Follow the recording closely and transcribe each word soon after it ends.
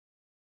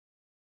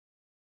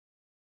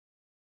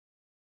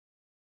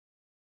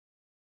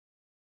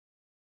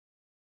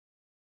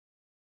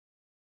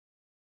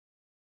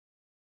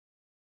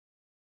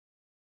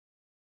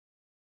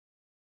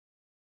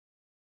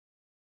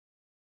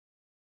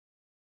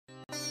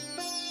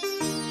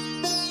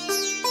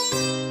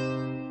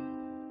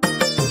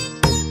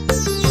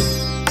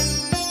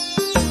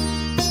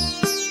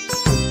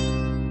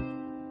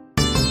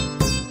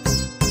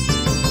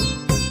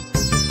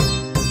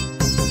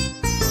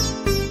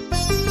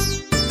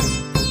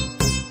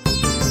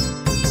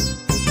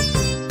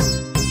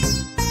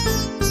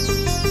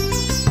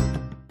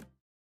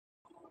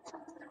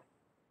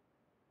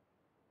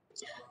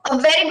A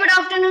very good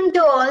afternoon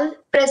to all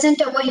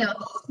present over here.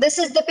 This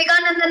is Deepika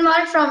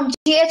Nandanwar from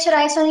GH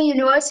Raisoni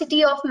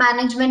University of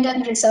Management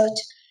and Research.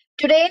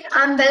 Today,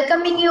 I'm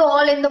welcoming you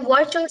all in the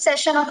virtual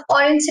session of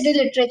Orange City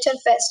Literature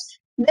Fest.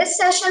 This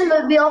session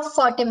will be of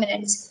 40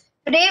 minutes.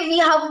 Today, we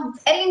have a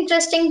very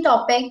interesting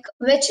topic,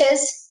 which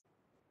is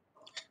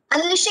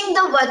Unleashing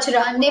the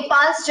Vajra,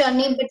 Nepal's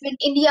Journey Between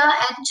India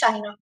and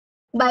China,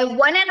 by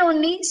one and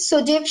only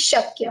Sujeev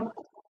Shakya.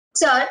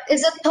 Sir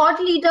is a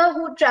thought leader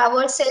who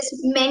traverses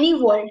many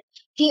worlds.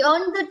 He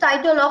earned the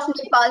title of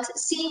Nepal's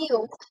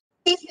CEO,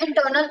 Chief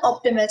Internal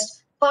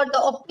Optimist, for the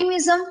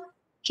optimism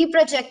he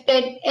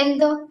projected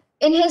in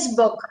his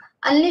book,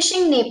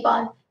 Unleashing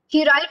Nepal.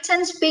 He writes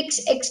and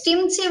speaks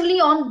extensively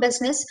on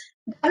business,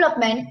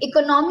 development,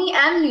 economy,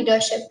 and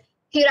leadership.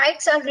 He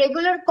writes a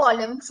regular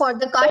column for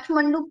the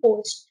Kathmandu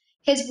Post.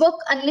 His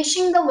book,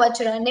 Unleashing the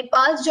Vajra,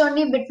 Nepal's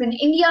Journey Between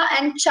India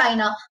and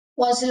China,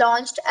 was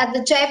launched at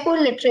the Jaipur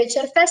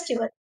Literature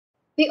Festival.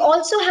 We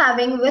also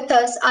having with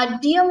us our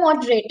dear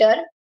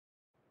moderator,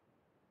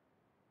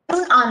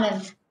 Arun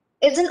Anand,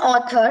 is an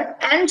author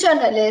and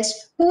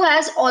journalist who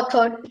has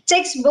authored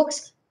 6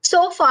 books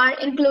so far,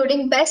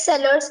 including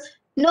bestsellers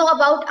Know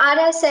About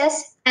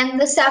RSS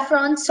and The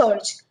Saffron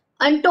Surge,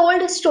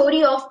 Untold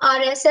Story of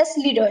RSS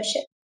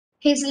Leadership.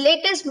 His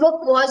latest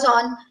book was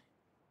on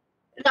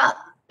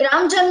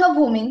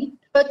Ramjanmabhoomi,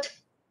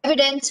 Truth,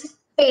 Evidence,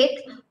 Faith,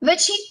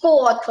 which he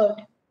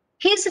co-authored.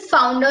 He is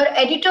founder,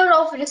 editor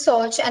of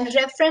research and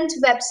reference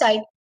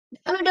website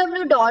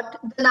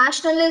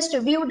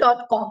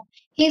www.thenationalistreview.com.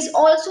 He is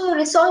also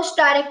research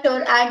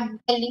director at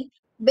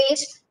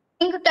Delhi-based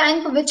think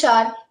tank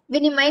Vichar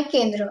Vinimay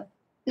Kendra.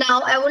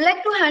 Now, I would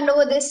like to hand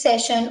over this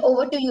session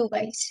over to you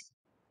guys.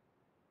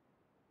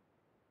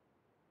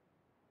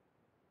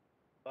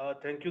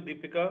 Thank you,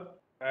 Deepika,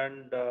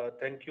 and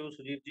thank you,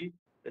 Sujeev ji.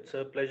 It's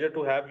a pleasure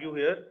to have you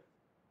here.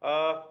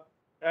 Uh,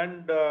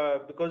 and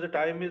because the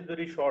time is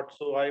very short,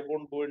 so I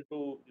won't go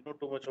into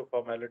too much of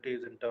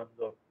formalities in terms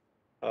of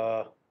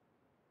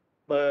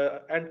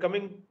and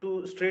coming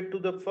to straight to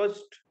the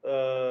first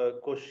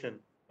question.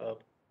 Uh,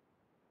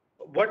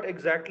 what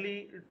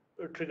exactly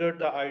triggered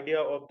the idea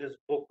of this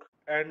book,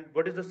 and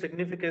what is the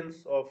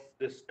significance of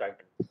this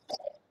title?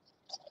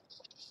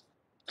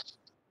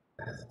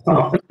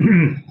 Uh,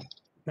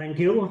 Thank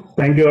you,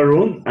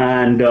 Arun,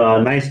 and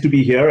nice to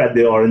be here at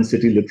the Orange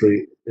City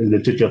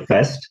Literature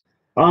Fest.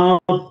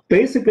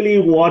 Basically,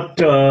 what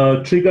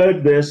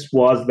triggered this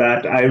was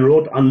that I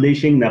wrote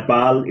Unleashing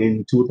Nepal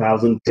in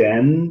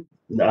 2010,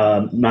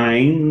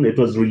 9. It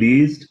was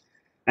released,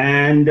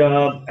 and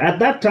at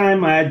that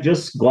time, I had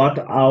just got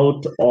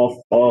out of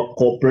a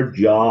corporate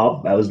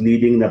job. I was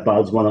leading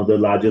Nepal's one of the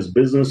largest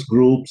business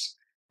groups,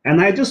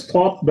 and I just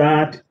thought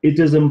that it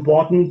is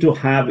important to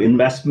have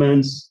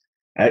investments,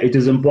 it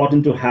is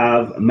important to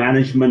have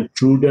management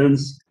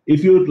prudence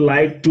if you would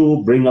like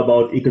to bring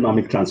about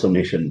economic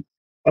transformation.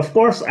 Of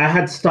course, I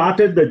had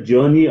started the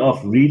journey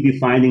of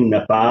redefining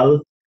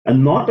Nepal,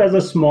 and not as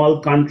a small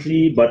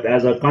country, but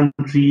as a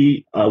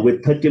country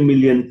with 30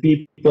 million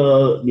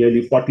people,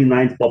 nearly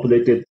 49th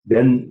populated,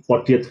 then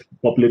 40th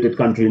populated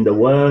country in the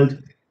world,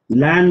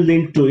 land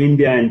linked to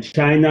India and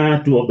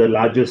China, two of the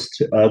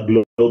largest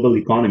global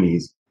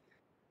economies.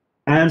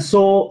 And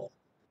so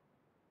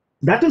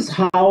that is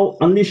how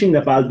Unleashing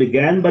Nepal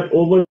began. But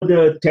over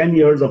the 10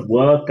 years of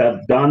work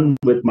I've done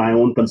with my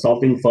own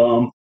consulting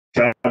firm,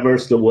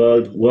 traversed the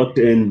world, worked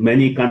in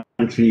many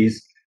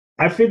countries,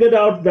 I figured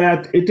out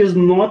that it is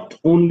not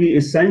only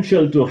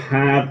essential to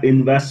have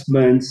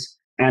investments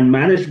and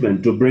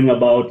management to bring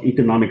about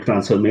economic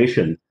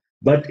transformation,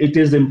 but it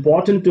is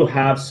important to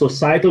have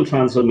societal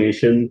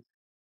transformation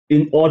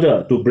in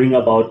order to bring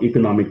about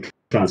economic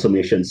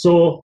transformation.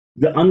 So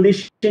the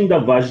Unleashing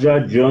the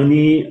Vajra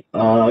journey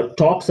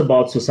talks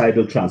about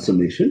societal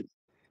transformation.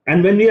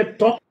 And when we are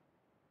talking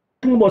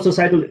about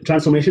societal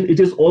transformation, it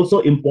is also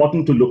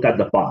important to look at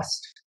the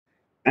past.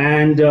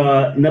 And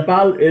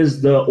Nepal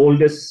is the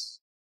oldest,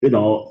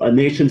 a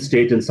nation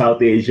state in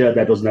South Asia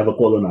that was never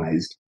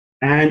colonized.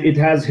 And it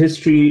has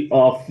history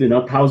of,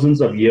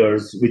 thousands of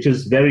years, which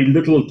is very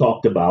little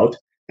talked about.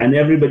 And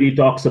everybody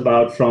talks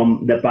about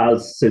from Nepal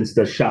since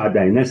the Shah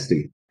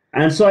dynasty.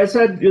 And so I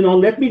said,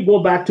 let me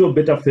go back to a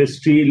bit of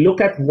history,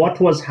 look at what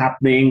was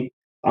happening,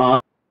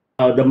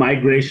 the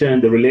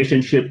migration, the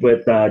relationship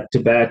with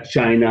Tibet,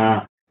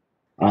 China,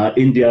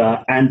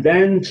 India, and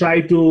then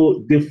try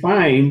to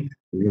define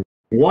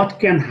what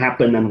can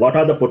happen and what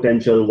are the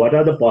potential, what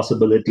are the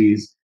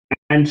possibilities,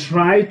 and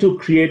try to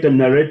create a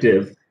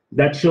narrative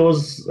that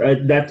shows,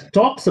 that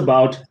talks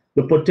about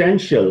the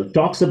potential,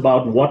 talks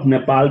about what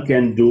Nepal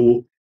can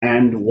do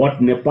and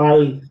what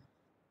Nepal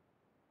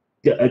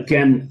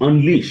can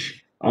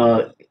unleash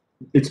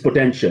its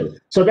potential.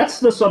 So that's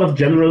the sort of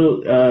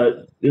general,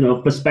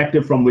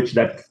 perspective from which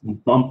that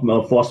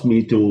forced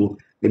me to,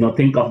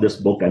 think of this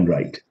book and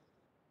write.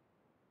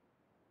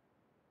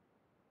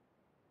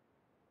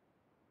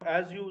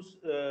 As you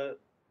said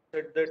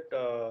that,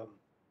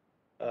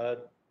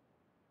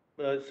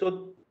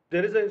 so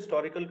there is a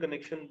historical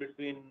connection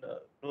between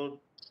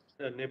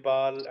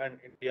Nepal and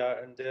India,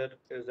 and there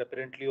is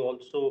apparently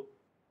also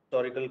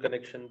historical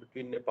connection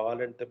between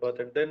Nepal and Tibet,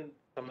 and then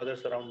some other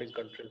surrounding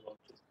countries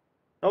also.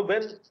 Now,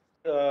 when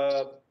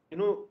uh, you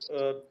know,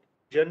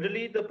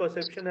 generally the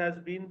perception has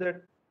been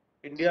that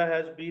India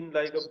has been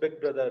like a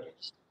big brother,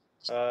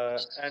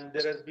 and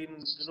there has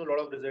been a lot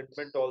of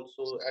resentment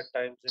also at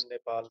times in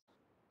Nepal.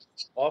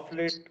 Of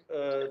late,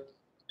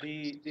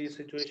 the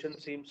situation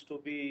seems to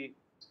be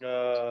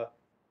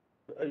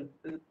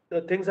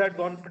things had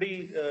gone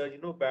pretty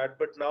bad,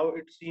 but now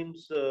it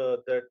seems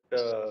that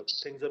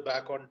things are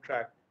back on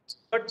track.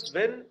 But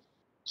when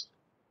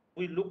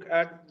we look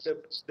at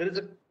there is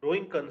a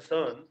growing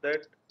concern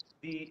that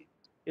the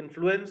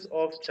influence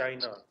of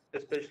China,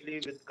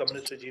 especially with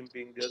communist regime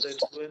being there, the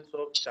influence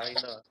of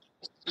China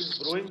is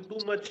growing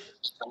too much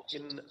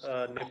in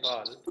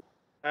Nepal,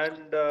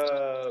 and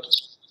the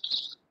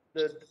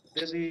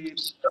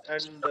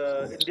and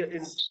India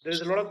there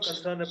is a lot of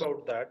concern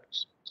about that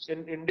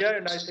in India,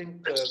 and I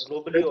think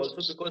globally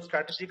also, because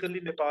strategically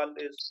Nepal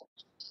is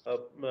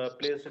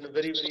placed in a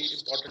very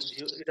important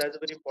it has a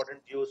very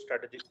important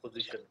geostrategic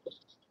position.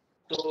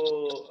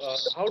 So,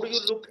 how do you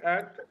look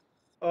at,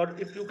 or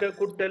if you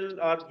could tell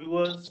our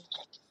viewers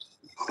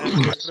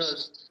and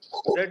listeners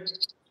that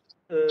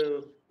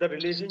the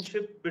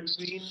relationship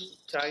between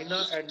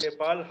China and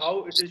Nepal,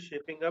 how it is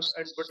shaping up,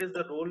 and what is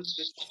the role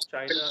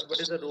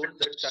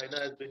that China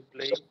has been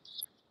playing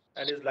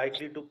and is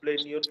likely to play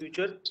in near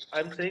future?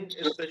 I'm saying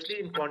especially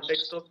in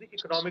context of the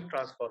economic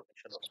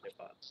transformation of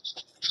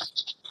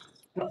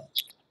Nepal.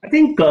 I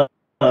think,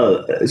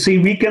 see,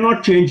 we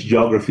cannot change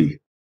geography.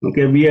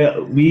 Okay,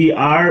 we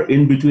are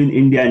in between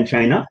India and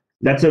China.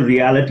 That's a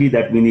reality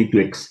that we need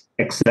to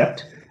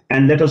accept,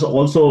 and let us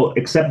also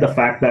accept the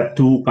fact that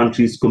two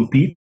countries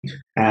compete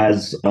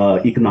as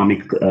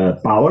economic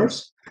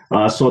powers.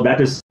 So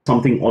that is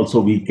something also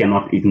we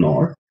cannot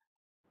ignore.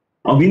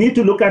 We need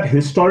to look at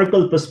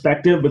historical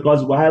perspective,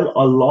 because while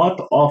a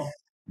lot of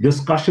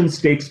discussions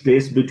takes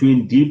place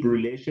between deep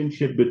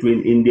relationship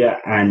between India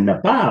and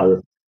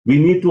Nepal, we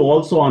need to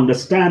also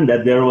understand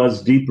that there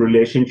was deep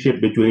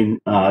relationship between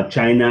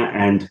China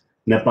and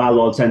Nepal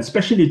also, and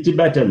especially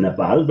Tibet and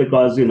Nepal,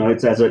 because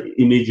it's as an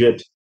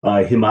immediate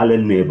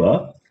Himalayan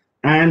neighbor.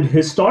 And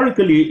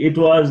historically, it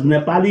was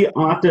Nepali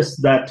artists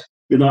that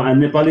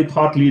and Nepali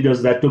thought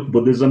leaders that took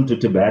Buddhism to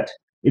Tibet.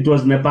 It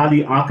was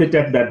Nepali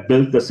architect that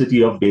built the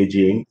city of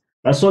Beijing.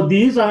 So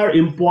these are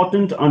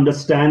important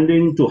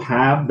understanding to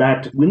have,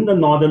 that in the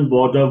northern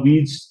border,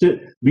 we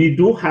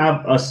do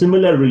have a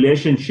similar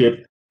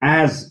relationship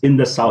as in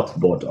the south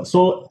border.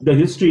 So the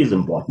history is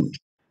important.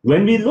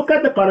 When we look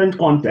at the current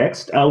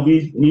context,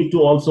 we need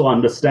to also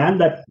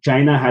understand that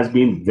China has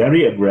been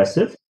very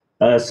aggressive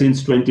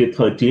since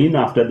 2013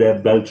 after their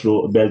Belt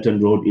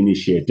and Road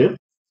Initiative.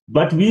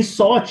 But we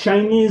saw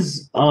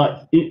Chinese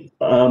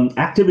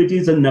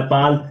activities in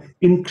Nepal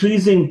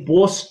increasing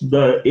post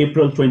the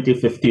April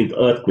 2015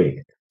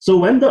 earthquake. So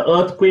when the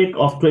earthquake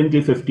of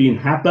 2015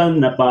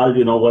 happened, Nepal,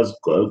 was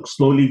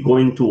slowly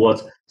going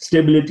towards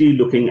stability,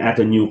 looking at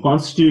a new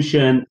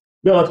constitution.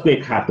 The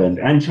earthquake happened,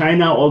 and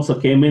China also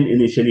came in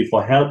initially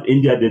for help.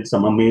 India did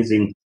some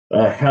amazing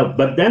help,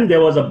 but then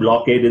there was a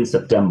blockade in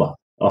September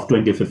of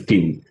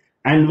 2015.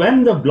 And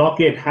when the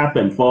blockade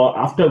happened,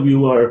 after we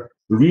were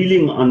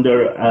reeling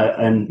under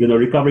and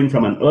recovering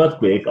from an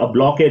earthquake, a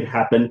blockade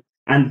happened,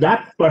 and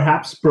that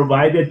perhaps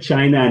provided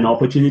China an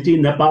opportunity.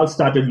 Nepal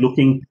started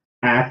looking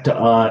at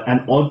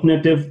an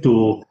alternative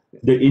to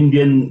the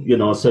Indian,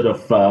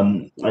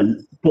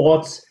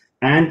 ports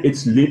and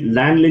its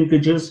land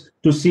linkages,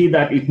 to see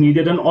that it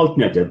needed an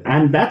alternative,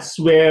 and that's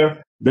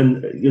where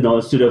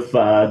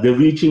the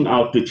reaching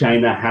out to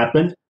China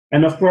happened.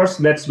 And of course,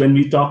 when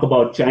we talk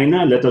about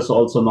China, let us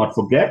also not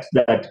forget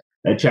that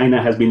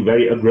China has been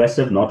very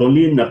aggressive, not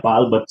only in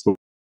Nepal, but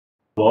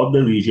throughout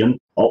the region.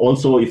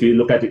 Also, if you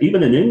look at it,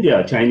 even in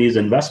India, Chinese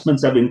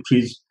investments have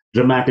increased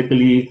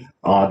dramatically,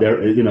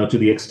 to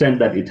the extent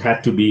that it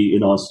had to be,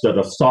 sort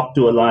of stopped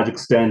to a large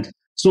extent.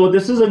 So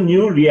this is a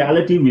new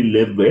reality we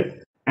live with.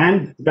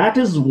 And that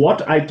is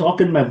what I talk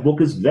in my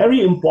book is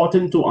very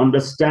important to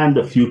understand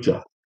the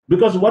future.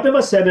 Because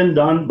whatever said and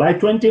done, by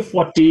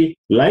 2040,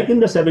 like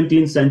in the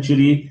 17th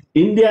century,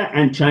 India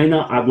and China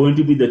are going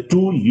to be the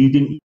two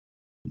leading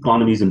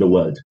economies in the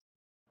world.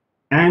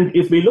 And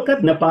if we look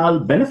at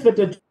Nepal,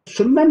 benefited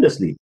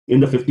tremendously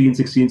in the 15th,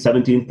 16th,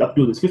 17th, up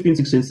to the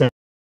 15th, 16th,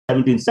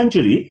 17th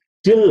century,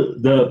 till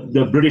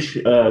the British,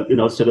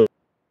 sort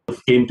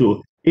of came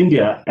to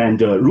India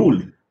and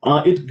ruled.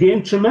 It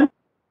gained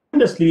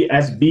tremendously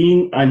as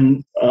being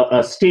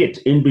a state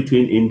in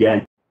between India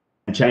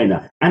and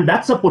China. And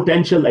that's a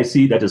potential I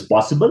see that is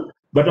possible.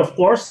 But of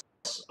course,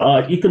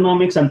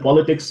 economics and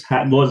politics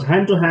goes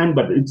hand to hand,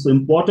 but it's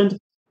important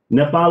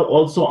Nepal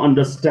also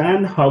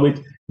understand how it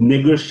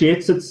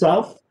negotiates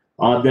itself.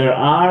 There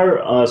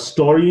are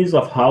stories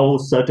of how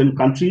certain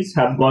countries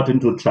have got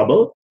into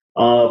trouble,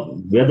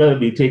 whether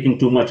we're taking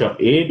too much of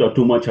aid or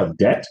too much of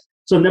debt.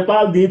 So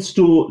Nepal needs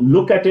to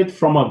look at it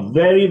from a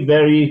very,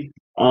 very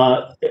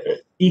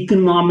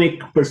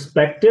economic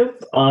perspective,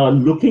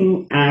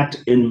 looking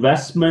at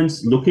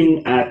investments,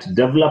 looking at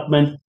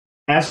development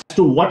as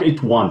to what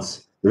it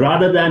wants,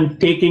 rather than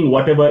taking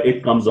whatever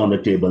it comes on the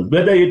table,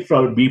 whether it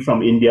be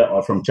from India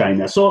or from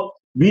China. So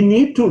we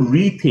need to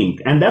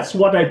rethink, and that's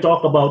what I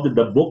talk about in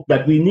the book,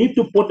 that we need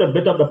to put a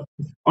bit of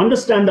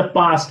understand the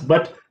past,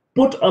 but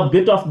put a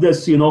bit of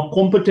this,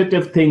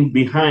 competitive thing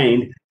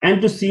behind,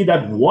 and to see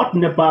that what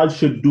Nepal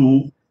should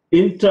do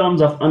in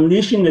terms of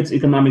unleashing its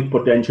economic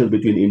potential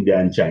between India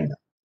and China.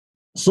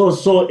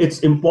 So it's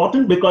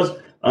important because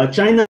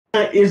China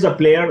is a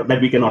player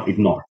that we cannot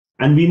ignore,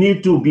 and we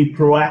need to be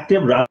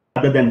proactive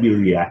rather than be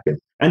reactive.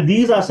 And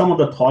these are some of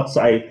the thoughts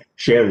I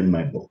share in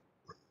my book.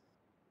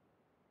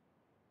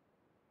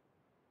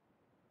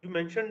 You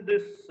mentioned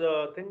this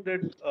thing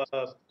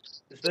that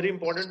it's very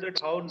important that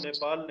how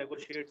Nepal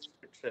negotiates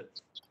itself.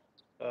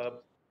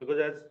 Because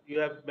as you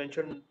have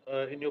mentioned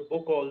in your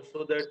book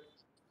also that,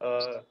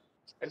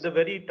 and the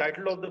very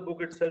title of the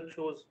book itself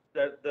shows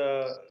that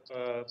the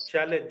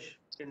challenge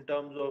in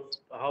terms of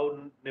how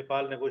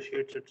Nepal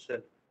negotiates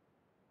itself.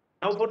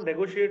 Now, for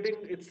negotiating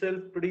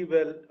itself pretty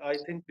well, I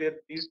think there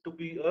needs to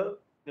be a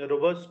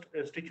robust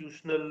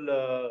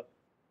institutional,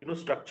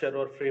 structure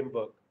or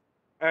framework.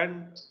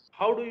 And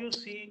how do you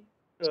see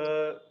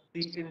the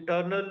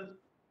internal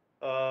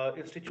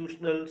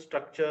institutional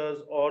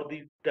structures or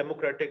the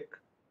democratic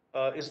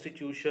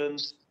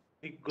institutions,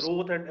 the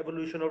growth and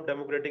evolution of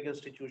democratic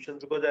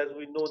institutions? Because as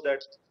we know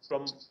that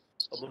from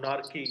a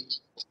monarchy,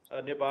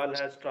 Nepal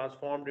has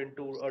transformed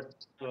into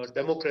a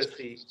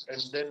democracy,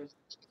 and then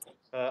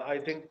I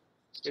think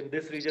in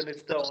this region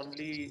it's the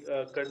only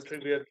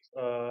country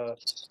where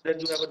then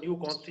you have a new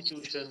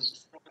constitution,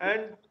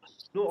 and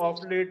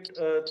of late,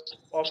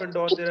 off and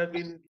on, there have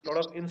been a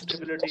lot of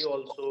instability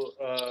also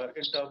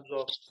in terms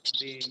of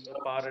the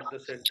power at the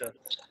center.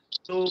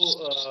 So,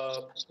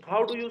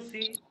 how do you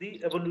see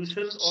the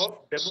evolution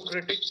of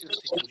democratic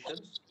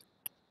institutions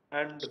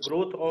and the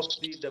growth of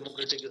the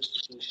democratic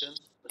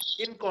institutions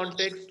in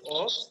context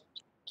of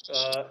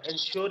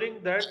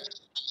ensuring that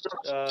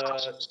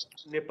uh,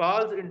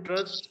 Nepal's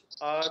interests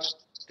are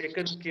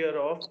taken care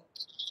of,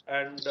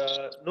 and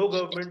no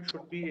government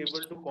should be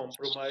able to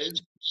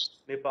compromise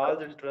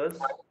Nepal's interests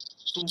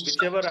to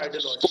whichever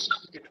ideology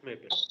it may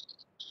belong.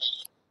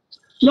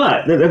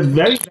 No, that's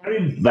very,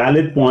 very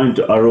valid point,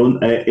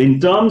 Arun. In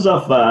terms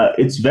of,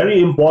 it's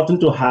very important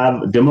to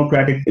have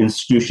democratic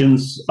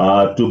institutions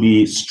to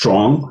be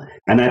strong.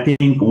 And I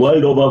think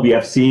world over, we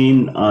have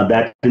seen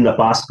that in the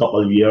past couple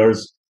of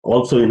years.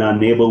 Also in our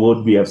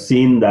neighborhood, we have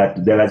seen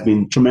that there has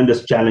been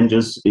tremendous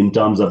challenges in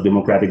terms of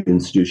democratic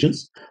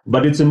institutions.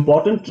 But it's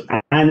important,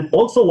 and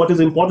also what is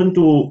important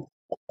to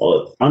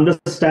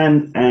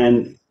understand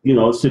and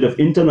sort of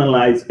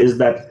internalize is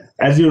that,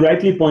 as you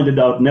rightly pointed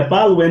out,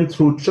 Nepal went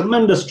through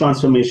tremendous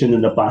transformation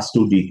in the past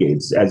 2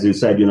 decades. As you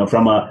said,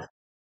 from a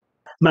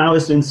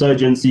Maoist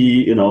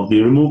insurgency,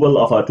 the removal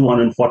of a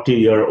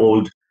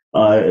 240-year-old,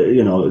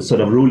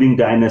 sort of ruling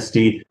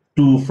dynasty,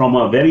 to from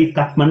a very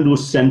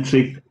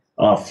Kathmandu-centric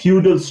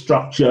feudal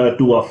structure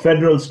to a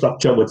federal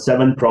structure with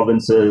 7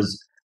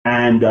 provinces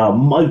and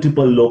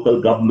multiple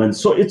local governments.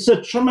 So it's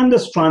a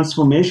tremendous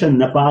transformation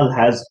Nepal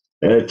has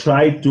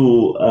tried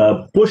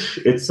to push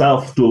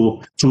itself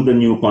through the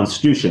new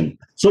constitution.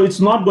 So it's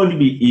not going to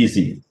be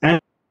easy. And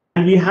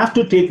we have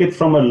to take it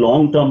from a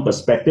long-term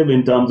perspective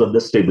in terms of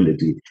the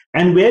stability.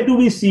 And where do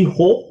we see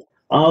hope?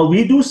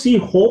 We do see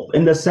hope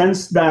in the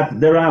sense that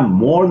there are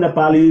more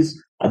Nepalis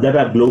that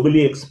are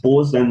globally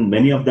exposed, and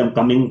many of them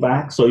coming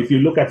back. So if you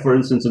look at, for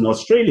instance, in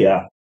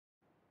Australia,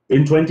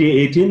 in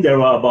 2018, there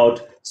were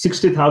about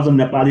 60,000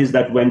 Nepalis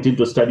that went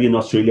into study in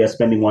Australia,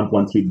 spending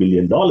 $1.3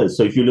 billion.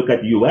 So if you look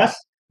at US,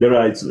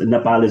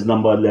 Nepal is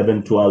number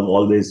 11, 12,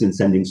 always in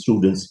sending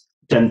students,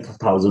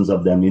 10,000s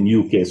of them in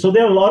UK. So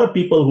there are a lot of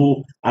people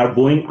who are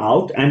going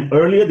out. And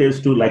earlier, there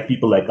used to, like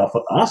people like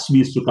us, we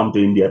used to come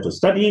to India to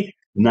study.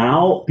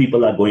 Now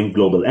people are going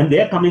global, and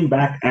they're coming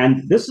back.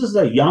 And this is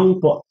a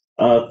young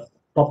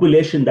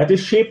population that is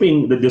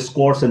shaping the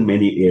discourse in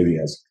many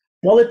areas.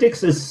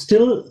 Politics is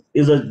still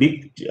a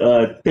big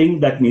thing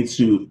that needs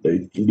to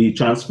be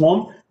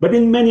transformed. But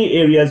in many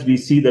areas, we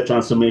see the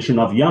transformation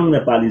of young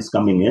Nepalis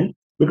coming in.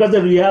 Because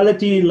the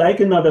reality, like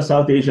in other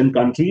South Asian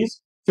countries,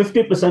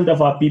 50%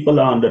 of our people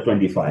are under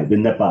 25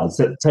 in Nepal.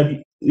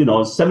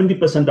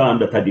 70% are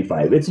under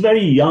 35. It's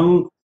very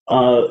young,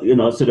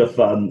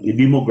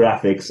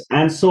 demographics.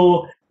 And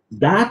so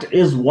that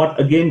is what,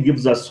 again,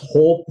 gives us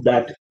hope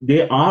that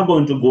they are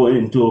going to go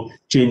into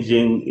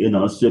changing,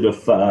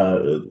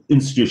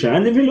 institution.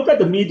 And if you look at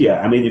the media,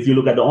 I mean, if you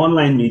look at the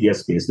online media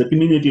space, the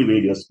community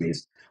radio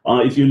space,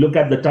 if you look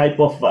at the type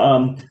of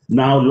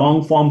now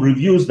long-form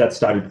reviews that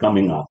started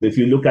coming up, if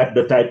you look at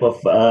the type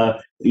of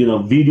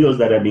videos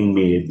that are being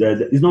made,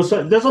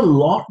 so there's a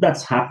lot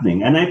that's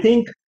happening, and I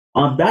think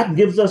that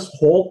gives us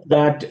hope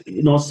that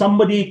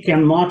somebody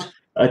cannot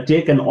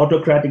take an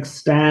autocratic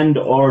stand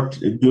or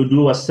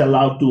do a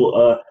sellout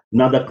to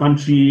another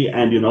country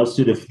and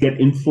sort of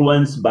get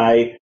influenced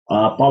by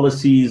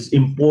policies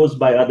imposed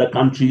by other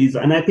countries.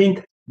 And I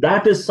think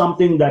That is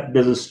something that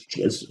is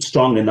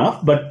strong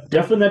enough, but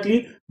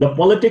definitely the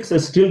politics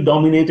is still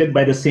dominated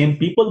by the same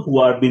people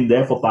who have been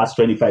there for past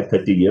 25,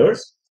 30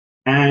 years.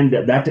 And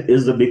that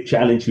is a big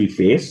challenge we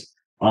face.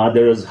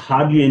 There is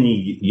hardly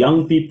any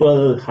young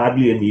people,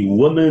 hardly any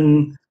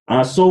women.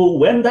 So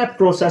when that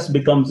process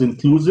becomes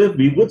inclusive,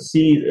 we would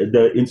see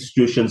the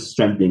institutions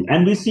strengthening.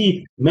 And we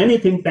see many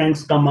think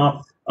tanks come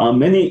up,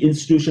 many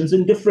institutions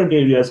in different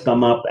areas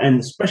come up, and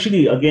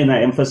especially, again,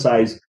 I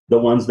emphasize the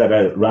ones that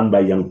are run by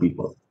young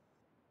people.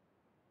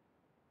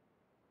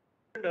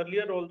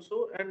 Earlier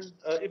also, and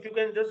if you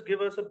can just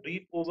give us a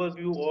brief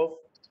overview of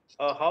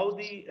how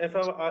the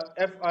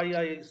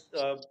FIIs,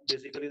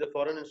 basically the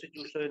foreign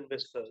institutional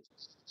investors,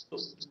 so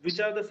which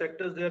are the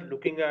sectors they are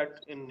looking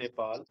at in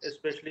Nepal,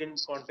 especially in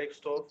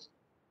context of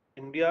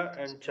India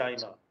and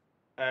China,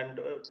 and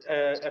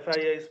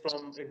FIIs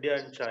from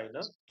India and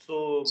China.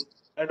 So,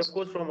 and of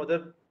course from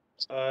other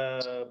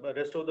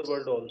rest of the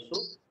world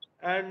also.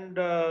 And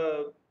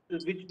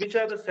which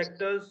are the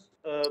sectors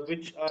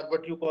which are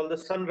what you call the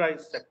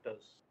sunrise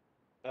sectors?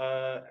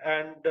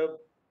 And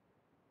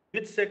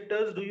which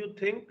sectors do you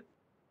think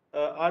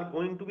are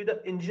going to be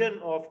the engine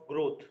of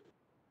growth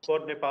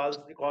for Nepal's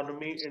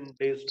economy in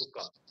days to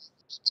come?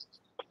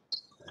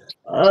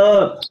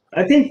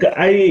 I think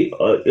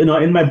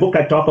in my book,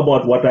 I talk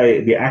about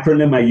the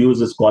acronym I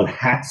use is called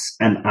HATS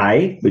and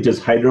I, which is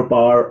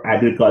hydropower,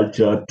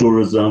 agriculture,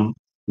 tourism,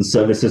 the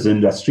services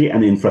industry,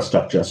 and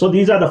infrastructure. So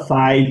these are the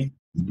five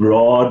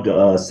broad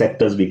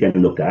sectors we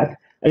can look at.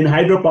 In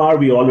hydropower,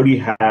 we already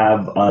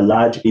have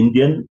large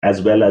Indian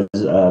as well as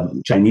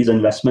Chinese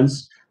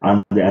investments,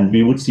 and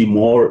we would see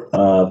more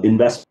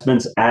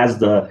investments as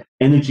the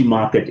energy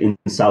market in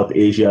South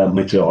Asia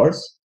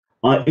matures.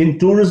 In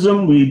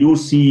tourism, we do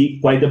see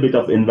quite a bit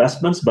of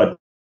investments, but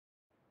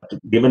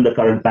given the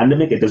current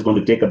pandemic, it is going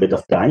to take a bit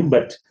of time.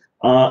 But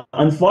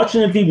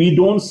unfortunately, we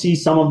don't see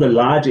some of the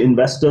large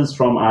investors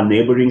from our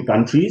neighboring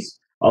countries.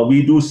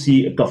 We do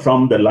see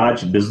from the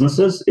large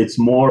businesses. It's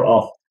more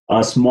of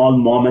a small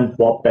mom and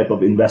pop type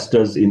of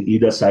investors in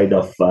either side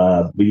of,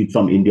 be it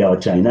from India or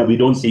China. We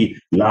don't see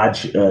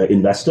large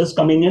investors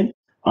coming in.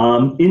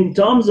 In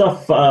terms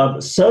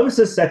of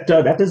services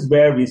sector, that is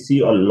where we see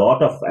a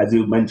lot of, as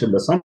you mentioned,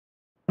 the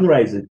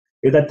rising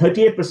is that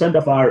 38%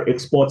 of our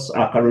exports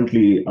are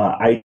currently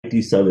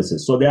IT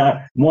services. So there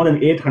are more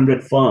than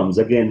 800 firms,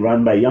 again,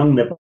 run by young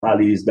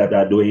Nepalis that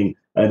are doing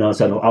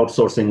sort of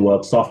outsourcing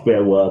work,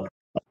 software work.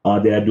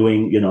 They are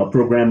doing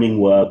programming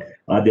work.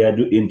 They are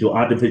into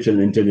artificial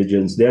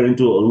intelligence. They're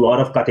into a lot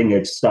of cutting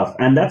edge stuff,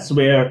 and that's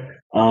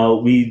where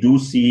we do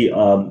see a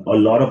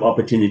lot of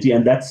opportunity.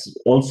 And that's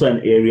also an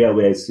area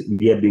where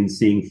we have been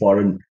seeing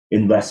foreign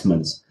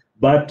investments.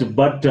 But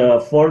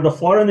for the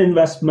foreign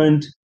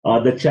investment,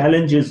 the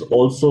challenge is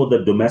also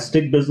the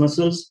domestic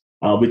businesses,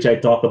 which I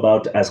talk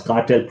about as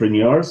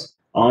cartelpreneurs.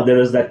 There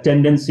is that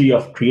tendency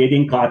of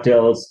creating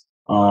cartels,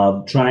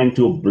 trying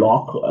to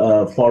block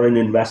foreign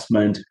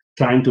investment,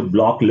 trying to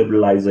block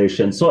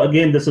liberalization. So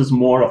again, this is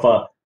more of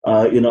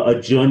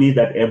a journey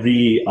that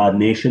every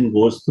nation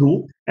goes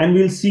through, and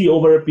we'll see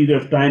over a period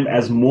of time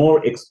as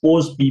more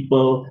exposed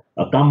people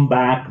come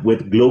back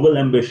with global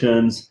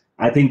ambitions.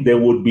 I think there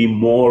would be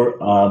more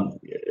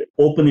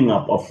opening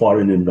up of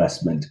foreign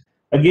investment.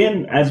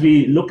 Again, as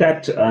we look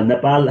at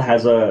Nepal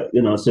has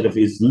sort of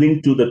is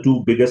linked to the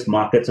two biggest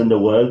markets in the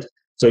world.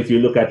 So if you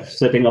look at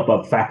setting up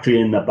a factory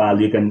in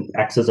Nepal, you can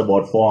access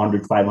about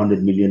 400,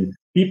 500 million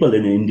people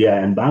in India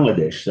and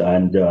Bangladesh.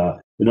 And,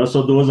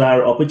 so those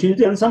are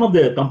opportunities. And some of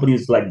the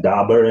companies like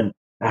Dabur and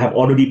have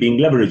already been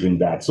leveraging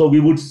that. So we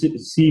would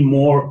see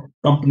more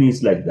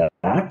companies like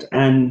that.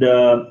 And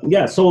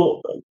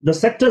so the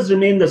sectors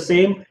remain the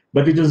same,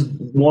 but it is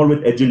more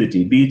with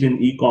agility, be it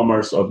in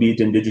e-commerce or be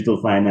it in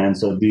digital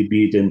finance or be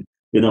it in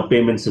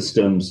payment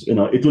systems.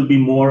 It will be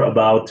more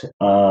about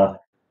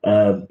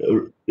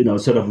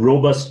sort of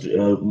robust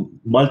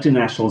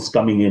multinationals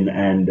coming in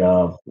and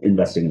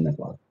investing in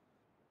Nepal.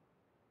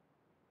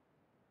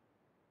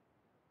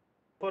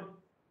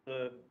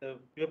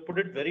 You have put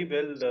it very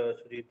well,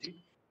 Sujeevji.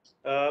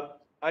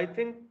 I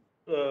think,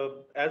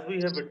 as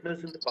we have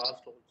witnessed in the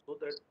past also,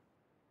 that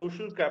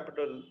social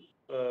capital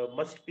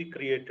must be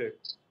created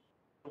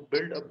to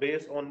build a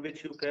base on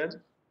which you can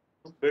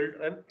build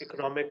an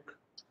economic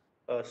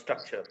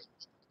structure.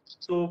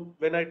 So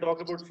when I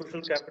talk about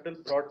social capital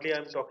broadly,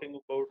 I'm talking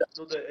about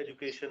the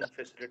education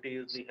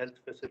facilities, the health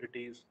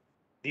facilities,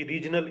 the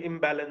regional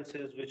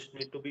imbalances which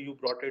need to be, you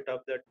brought it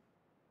up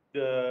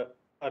that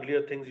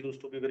earlier things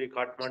used to be very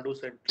Kathmandu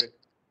centric.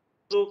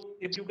 So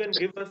if you can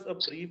give us a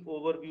brief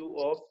overview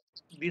of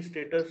the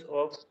status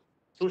of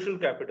social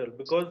capital,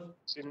 because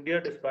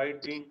India,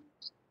 despite being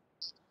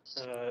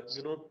uh,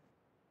 you know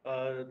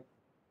uh,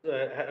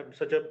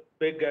 such a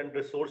big and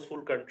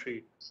resourceful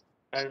country,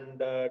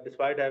 and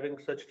despite having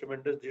such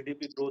tremendous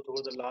GDP growth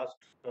over the last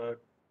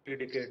 3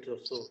 decades or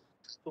so,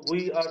 so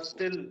we are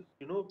still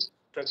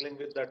struggling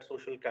with that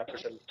social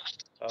capital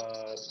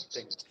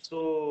thing.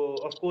 So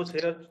of course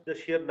here the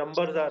sheer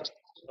numbers are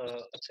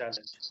a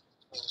challenge,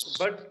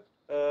 but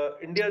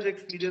India's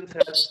experience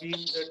has been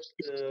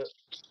that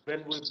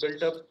when we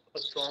built up a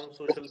strong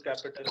social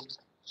capital,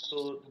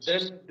 so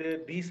then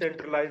the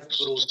decentralized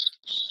growth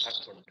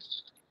happened.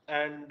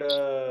 And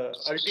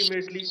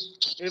ultimately,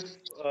 if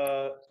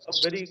a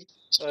very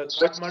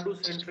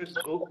Kathmandu-centric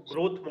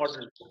growth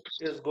model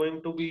is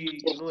going to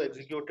be,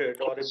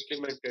 executed or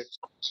implemented,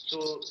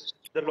 so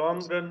the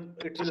long run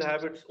it will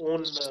have its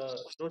own,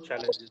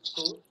 challenges.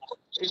 So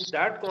in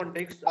that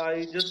context,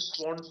 I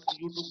just want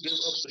you to give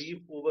a brief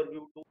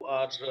overview to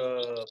our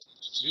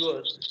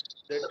viewers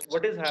that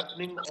what is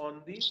happening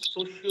on the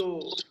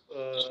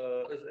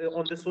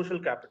on the social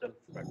capital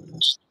front,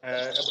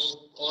 about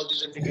all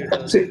these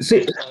indicators,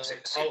 See,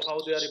 how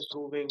they are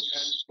improving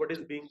and what is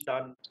being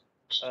done,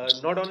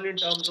 not only in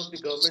terms of the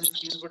government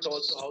schemes, but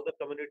also how the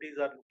communities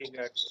are looking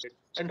at it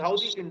and how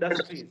the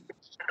industries,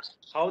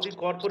 how the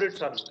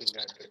corporates are looking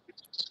at it.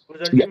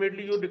 Because yeah,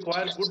 ultimately, you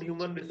require good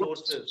human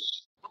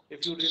resources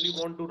if you really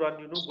want to run,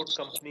 good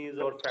companies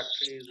or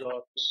factories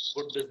or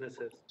good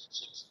businesses.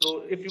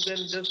 So, if you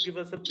can just give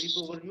us a brief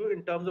overview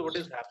in terms of what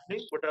is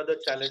happening, what are the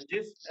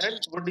challenges, and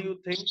what do you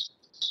think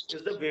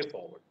is the way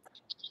forward?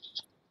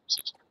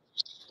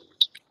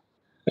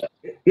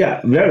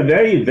 yeah, very,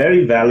 very,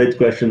 very valid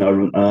question,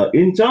 Arun.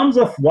 In terms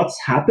of what's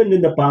happened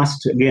in the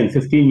past, again,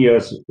 15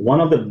 years,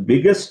 one of the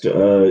biggest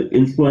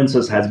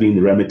influences has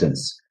been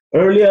remittance.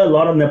 Earlier, a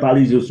lot of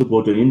Nepalis used to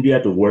go to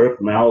India to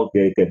work. Now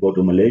they go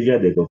to Malaysia,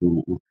 they go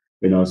to,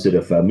 sort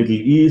of Middle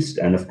East,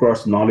 and of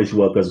course, knowledge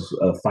workers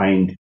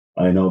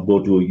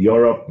go to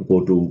Europe,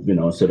 go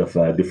to, sort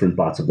of different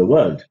parts of the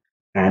world,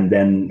 and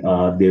then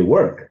they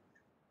work.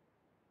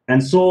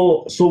 And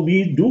so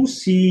we do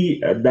see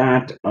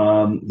that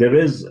there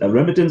is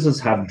remittances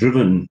have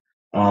driven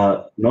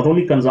not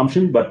only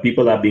consumption, but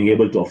people are being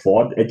able to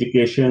afford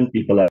education.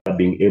 People are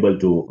being able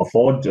to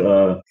afford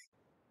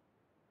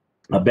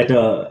a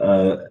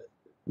better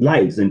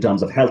lives in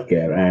terms of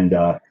healthcare and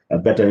a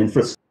better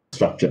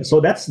infrastructure. So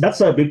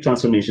that's a big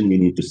transformation we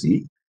need to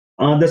see.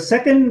 The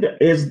second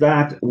is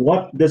that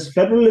what this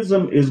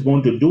federalism is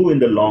going to do in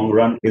the long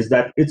run is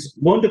that it's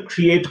going to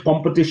create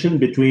competition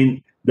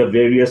between the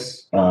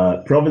various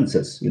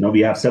provinces.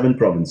 We have 7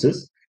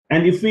 provinces.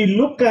 And if we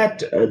look at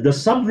the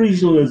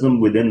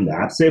sub-regionalism within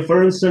that, say,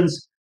 for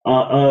instance,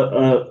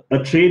 a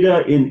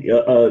trader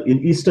in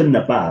eastern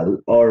Nepal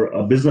or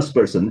a business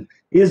person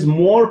is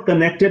more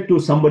connected to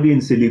somebody in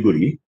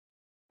Siliguri,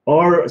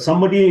 or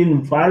somebody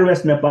in far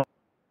west Nepal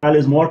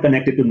is more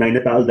connected to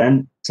Nainital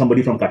than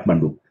somebody from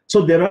Kathmandu.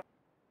 So there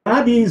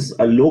are these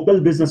local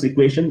business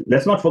equation.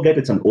 Let's not forget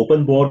it's an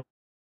open border.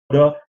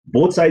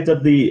 Both sides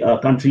of the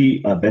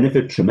country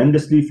benefit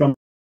tremendously from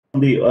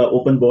the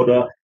open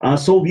border.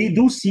 So we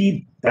do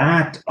see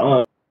that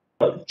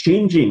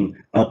changing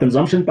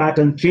consumption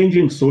pattern,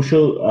 changing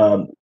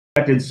social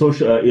in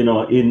social,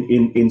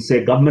 in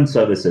say government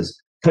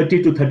services.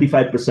 30 to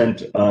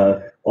 35%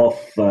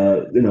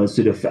 of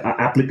sort of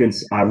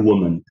applicants are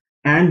women,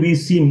 and we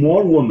see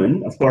more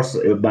women, of course,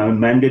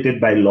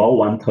 mandated by law,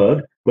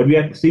 1/3, but we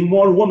are seeing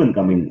more women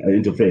coming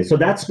into play. So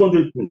that's going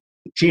to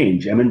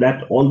change. I mean,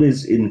 that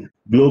always in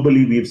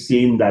globally we've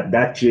seen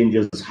that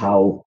changes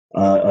how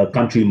a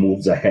country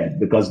moves ahead,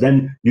 because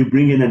then you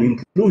bring in an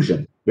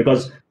inclusion,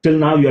 because till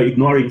now you're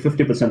ignoring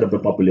 50% of the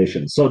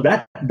population. So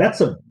that's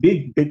a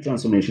big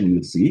transformation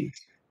you'll see.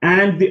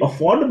 And the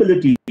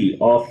affordability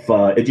of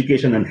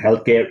education and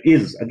healthcare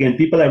is, again,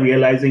 people are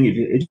realizing if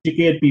you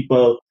educate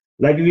people,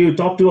 like if you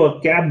talk to a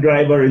cab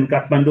driver in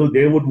Kathmandu,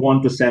 they would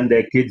want to send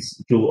their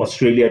kids to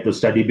Australia to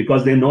study,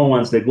 because they know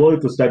once they go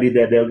to study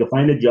there, they'll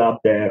find a job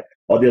there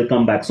or they'll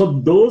come back. So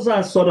those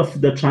are sort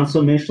of the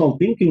transformational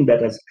thinking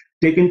that has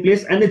taken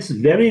place, and it's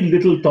very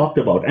little talked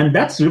about. And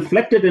that's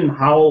reflected in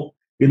how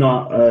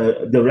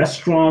the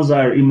restaurants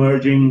are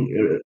emerging,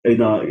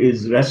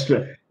 is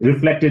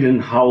reflected in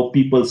how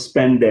people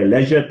spend their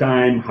leisure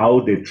time,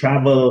 how they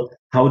travel,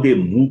 how they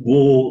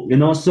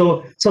go,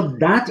 so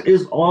that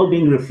is all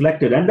being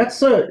reflected. And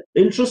that's a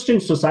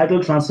interesting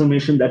societal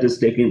transformation that is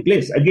taking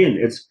place. Again,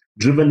 it's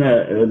driven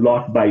a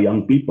lot by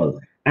young people.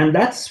 And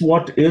that's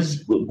what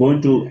is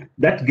going to,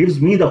 that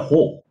gives me the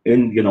hope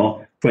in,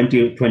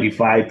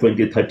 2025,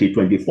 2030,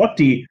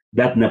 2040,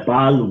 that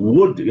Nepal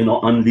would,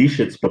 unleash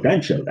its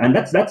potential. And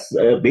that's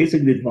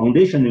basically the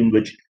foundation in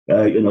which,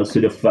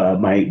 sort of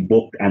my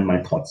book and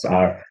my thoughts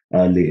are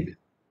laid.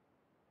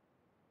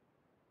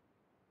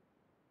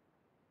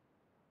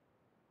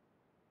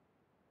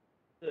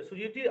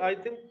 Sujit, I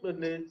think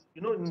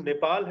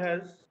Nepal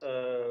has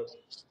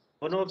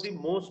one of the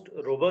most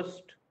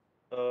robust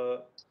uh,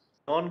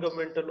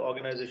 non-governmental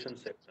organization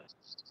sector,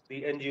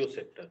 the NGO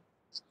sector,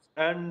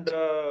 and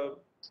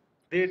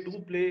they do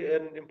play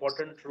an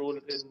important role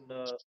in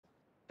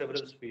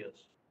several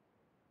spheres.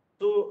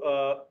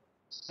 So,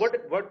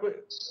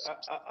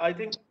 I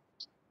think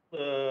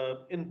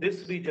in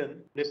this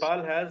region,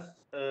 Nepal has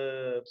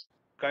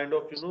kind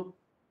of,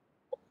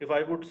 if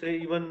I would say,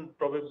 even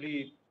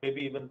probably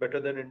maybe even better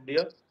than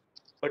India,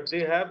 but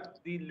they have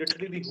the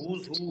literally the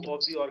who's who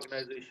of the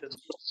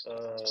organizations,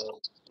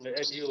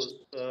 NGOs,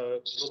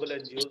 global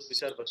NGOs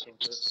which are working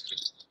here.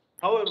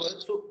 However,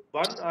 so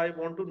one, I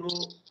want to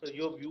know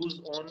your views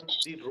on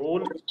the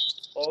role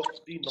of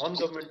the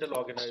non-governmental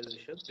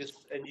organization, this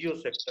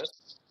NGO sector.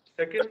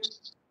 Second,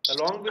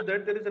 along with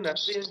that, there is an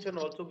apprehension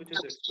also which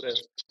is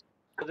expressed,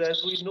 because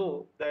as we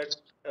know that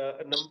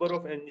a number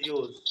of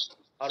NGOs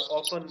are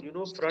often,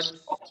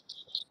 fronts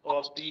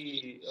of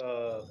the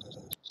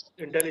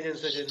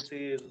intelligence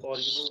agencies, or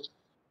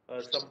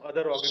some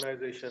other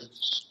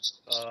organizations,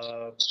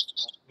 uh,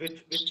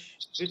 which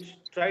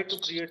try to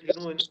create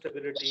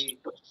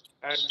instability,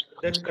 and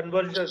then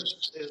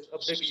conversions is a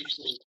big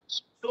issue.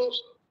 So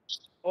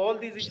all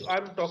these issues,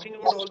 I'm talking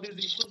about all these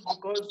issues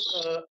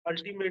because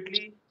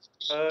ultimately,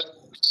 uh,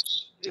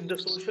 in the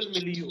social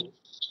milieu,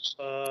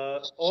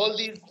 all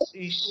these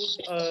issues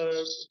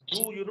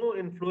do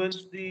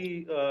influence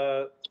the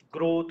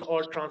growth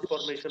or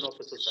transformation of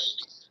a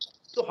society.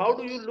 So how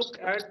do you look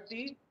at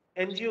the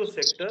NGO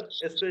sector,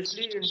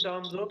 especially in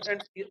terms of,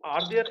 and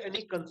are there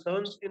any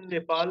concerns in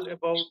Nepal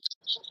about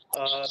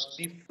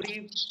the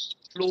free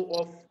flow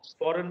of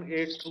foreign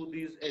aid through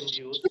these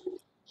NGOs?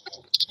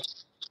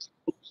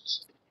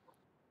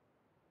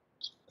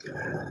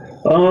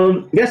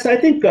 Yes, I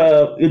think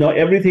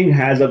everything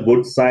has a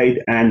good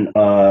side and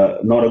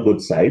not a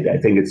good side. I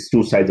think it's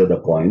two sides of the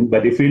coin.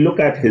 But if we look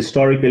at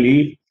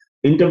historically,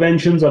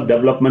 interventions of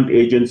development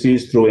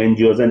agencies through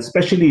NGOs, and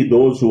especially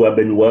those who have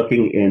been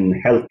working in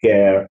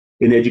healthcare,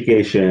 in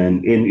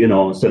education, in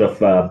sort of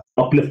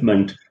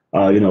upliftment,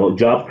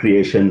 job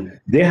creation,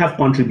 they have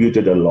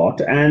contributed a lot.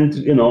 And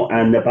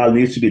and Nepal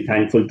needs to be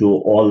thankful to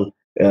all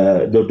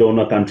the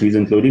donor countries,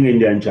 including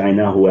India and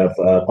China, who have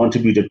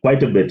contributed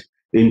quite a bit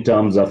in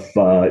terms of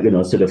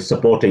sort of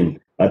supporting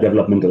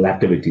developmental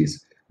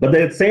activities. But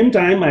at the same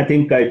time, I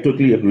think I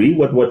totally agree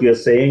with what you're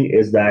saying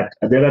is that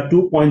there are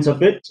 2 points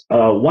of it.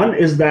 One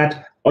is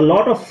that a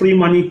lot of free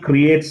money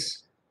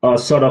creates a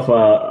sort of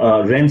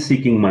a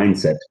rent-seeking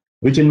mindset,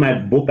 which in my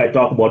book I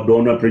talk about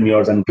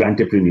donorpreneurs and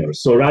grantipreneurs.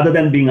 So rather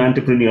than being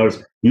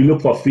entrepreneurs, you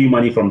look for free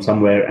money from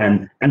somewhere,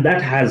 and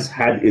that has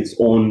had its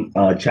own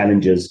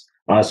challenges.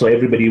 So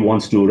everybody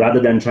wants to, rather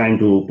than trying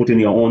to put in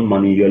your own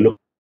money, you're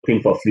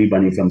looking for free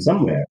money from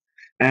somewhere.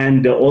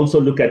 And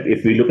also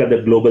if we look at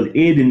the global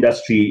aid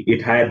industry,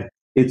 it had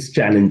its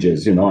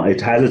challenges. It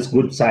has its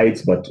good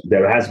sides, but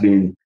there has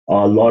been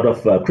a lot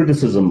of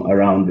criticism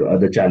around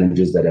the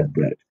challenges that have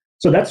bred.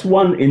 So that's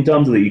one in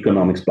terms of the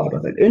economics part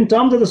of it. In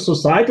terms of the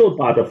societal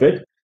part of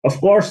it, of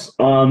course,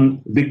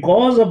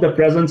 because of the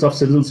presence of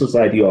civil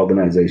society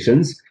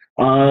organizations,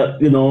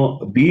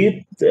 be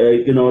it,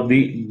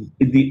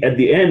 the at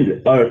the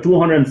end, our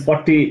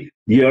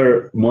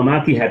 240-year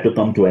monarchy had to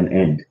come to an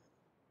end,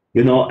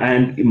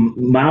 and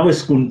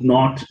Maoists could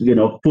not,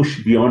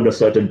 push beyond a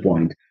certain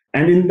point.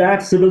 And in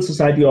that, civil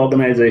society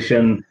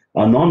organization,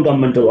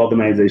 non-governmental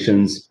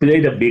organizations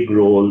played a big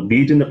role,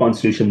 be it in the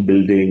constitution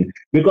building,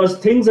 because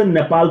things in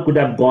Nepal could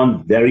have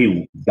gone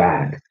very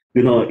bad.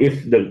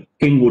 If the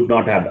king would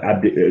not have,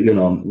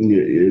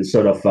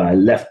 sort of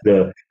left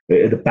the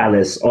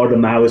palace, or the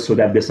Maoists would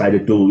have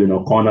decided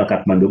to, corner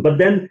Kathmandu. But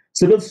then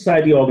civil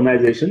society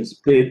organizations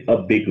played a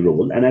big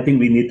role, and I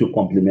think we need to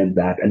complement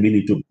that, and we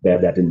need to bear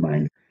that in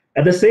mind.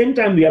 At the same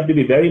time, we have to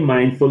be very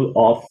mindful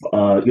of,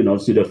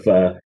 sort of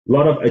a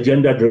lot of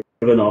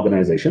agenda-driven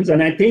organizations.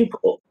 And I think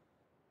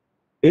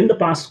in the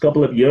past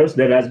couple of years,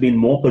 there has been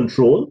more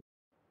control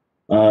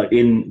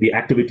in the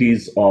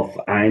activities of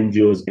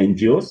INGOs,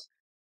 NGOs.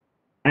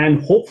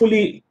 And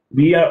hopefully,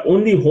 we are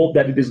only hope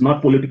that it is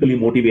not politically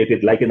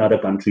motivated like in other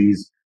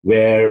countries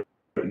where,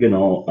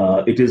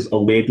 it is a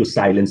way to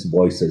silence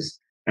voices.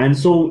 And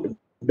so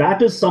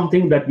that is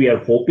something that we are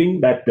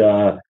hoping that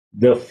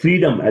the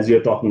freedom, as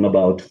you're talking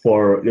about,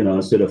 for,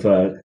 sort of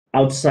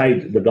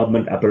outside the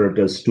government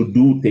apparatus to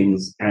do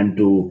things and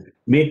to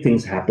make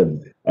things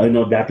happen,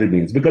 that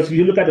remains. Because if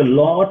you look at a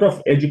lot of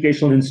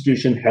educational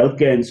institutions,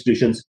 healthcare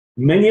institutions,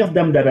 many of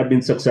them that have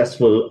been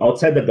successful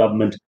outside the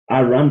government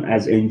are run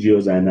as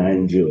NGOs and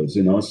INGOs,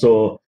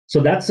 so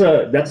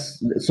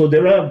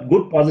there are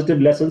good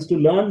positive lessons to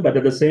learn, but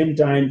at the same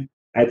time,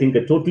 I think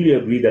I totally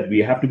agree that we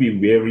have to be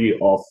wary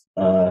of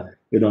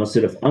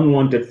sort of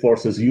unwanted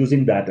forces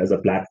using that as a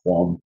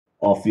platform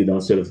of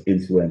sort of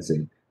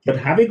influencing. But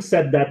having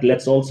said that,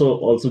 let's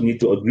also need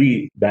to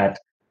agree that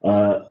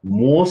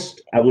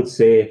most, I would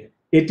say,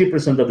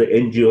 80% of the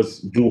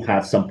NGOs do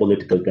have some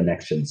political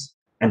connections,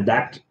 and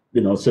that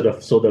sort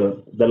of, so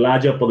the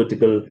larger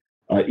political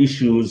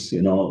issues,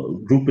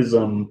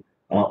 groupism,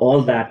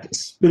 all that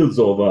spills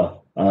over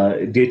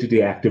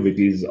day-to-day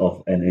activities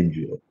of an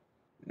NGO.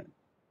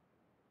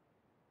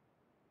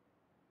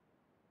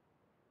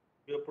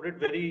 You have put it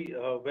very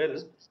well.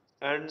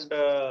 And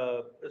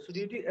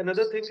Sudhirji,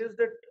 another thing is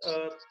that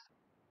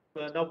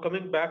now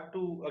coming back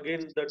to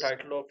again the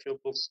title of your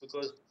book,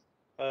 because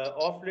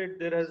of late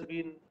there has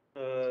been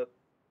a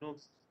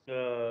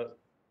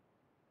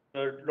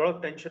lot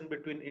of tension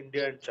between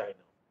India and China.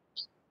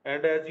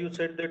 And as you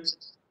said that,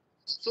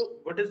 so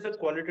what is the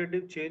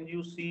qualitative change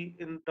you see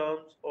in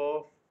terms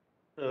of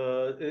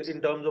a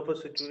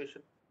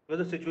situation, with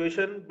the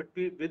situation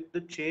between, with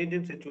the change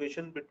in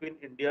situation between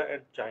India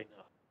and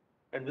China?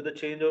 and with the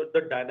change of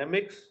the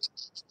dynamics,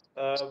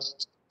 uh,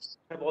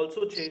 have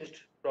also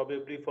changed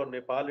probably for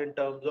Nepal in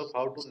terms of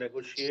how to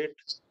negotiate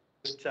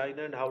with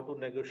China and how to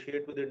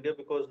negotiate with India,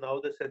 because now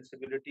the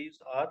sensibilities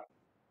are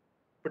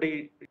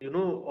pretty,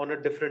 on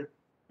a different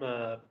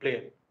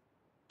plane.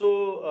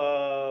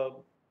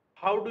 So,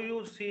 how do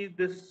you see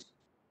this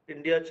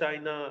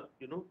India-China,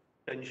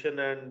 tension?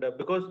 And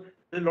because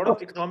there's a lot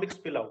of economic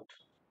spill out.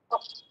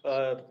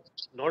 Uh,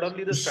 Not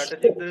only the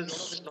strategic, there is a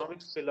lot of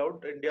economic spill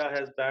out. India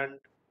has banned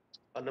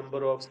a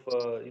number of,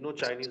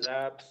 Chinese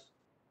apps.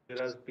 There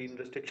has been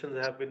restrictions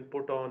have been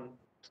put on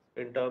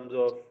in terms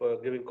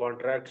of giving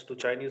contracts to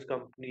Chinese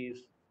companies.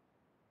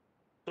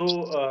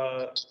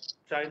 So,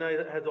 China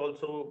has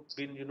also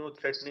been,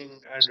 threatening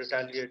and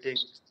retaliating.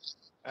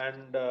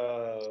 And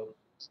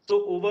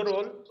so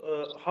overall,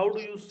 how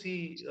do you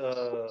see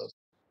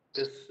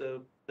this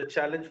the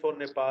challenge for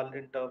Nepal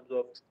in terms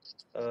of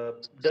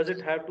does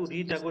it have to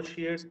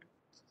renegotiate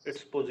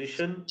its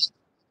position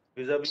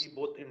vis-a-vis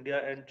both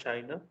India and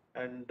China?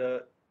 And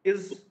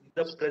is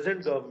the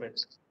present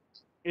government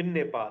in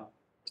Nepal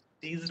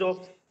seized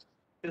of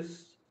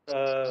this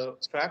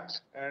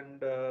fact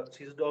and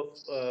seized of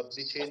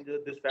the change,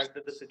 this fact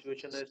that the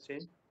situation has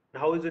changed?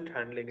 And how is it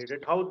handling it?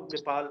 And how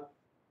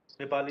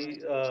Nepali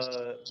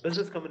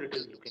business community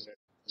is looking at?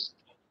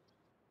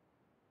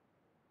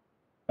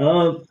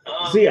 Uh,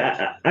 See,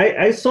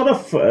 I sort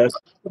of talk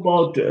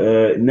about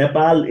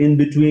Nepal in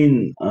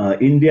between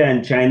India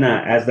and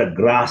China as the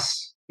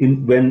grass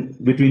in when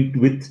between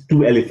with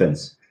two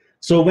elephants.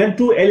 So when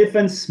two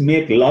elephants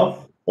make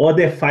love or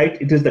they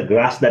fight, it is the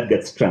grass that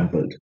gets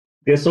trampled.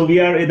 Okay, so we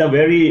are in a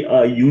very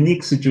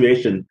unique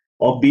situation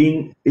of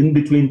being in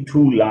between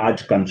two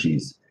large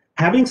countries.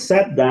 Having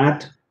said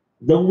that,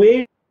 the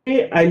way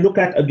I look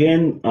at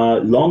again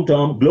long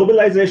term,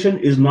 globalization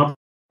is not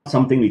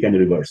something we can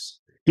reverse.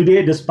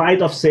 Today,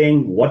 despite of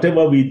saying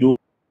whatever we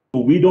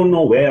don't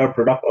know where a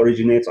product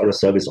originates or a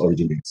service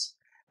originates.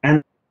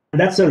 And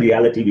that's a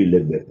reality we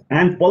live with.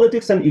 And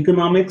politics and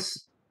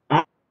economics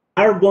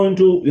are going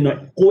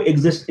to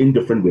coexist in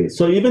different ways.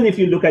 So even if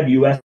you look at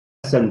US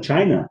and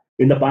China,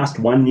 in the past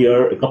 1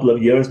 year, a couple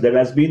of years, there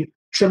has been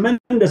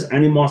tremendous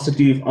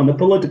animosity on the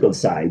political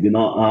side,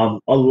 a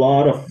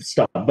lot of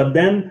stuff. But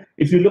then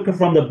if you look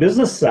from the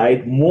business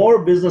side,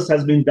 more business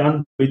has been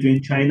done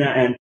between China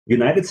and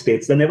United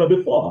States than ever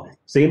before.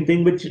 Same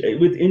thing with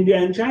India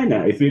and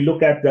China. If you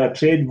look at the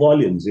trade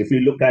volumes, if you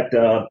look at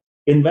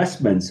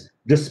investments,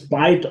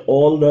 despite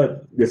all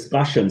the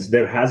discussions,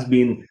 there has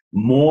been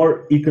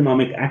more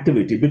economic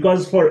activity.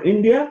 Because for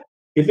India,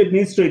 if it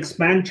needs to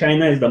expand,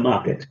 China is the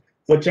market.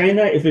 For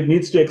China, if it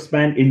needs to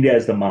expand, India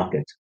is the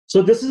market.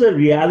 So this is a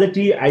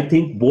reality I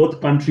think both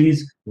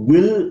countries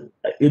will,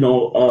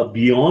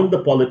 beyond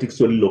the politics,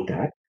 will look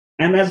at.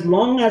 And as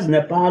long as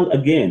Nepal,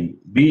 again,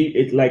 be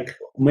it like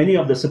many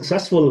of the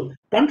successful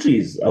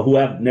countries who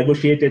have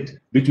negotiated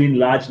between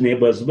large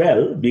neighbors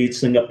well, be it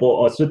Singapore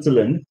or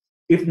Switzerland,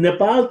 if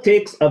Nepal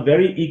takes a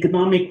very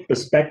economic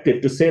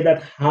perspective to say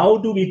that how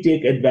do we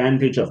take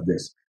advantage of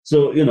this?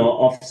 So,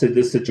 of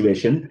this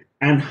situation,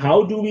 and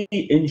how do we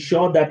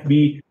ensure that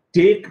we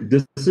take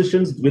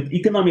decisions with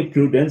economic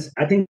prudence,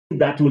 I think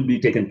that will be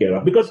taken care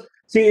of. Because,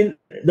 see,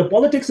 the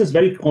politics is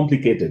very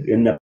complicated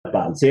in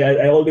Nepal. Say,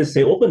 I always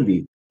say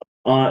openly,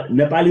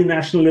 Nepali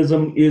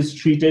nationalism is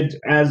treated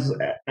as,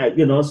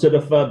 sort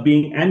of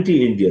being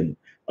anti-Indian.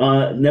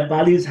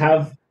 Nepalis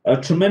have a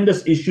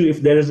tremendous issue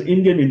if there is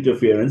Indian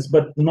interference,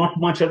 but not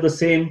much of the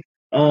same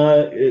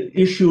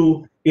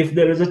issue if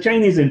there is a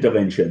Chinese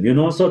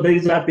intervention. So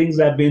these are things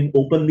I've been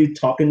openly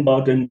talking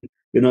about in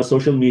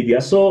social media.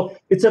 So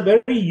it's a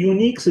very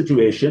unique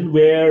situation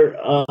where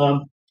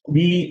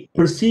we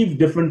perceive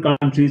different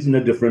countries in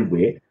a different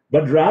way.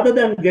 But rather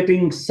than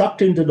getting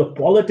sucked into the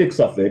politics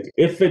of it,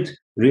 if it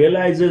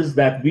realizes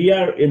that we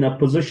are in a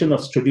position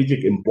of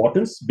strategic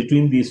importance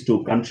between these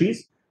two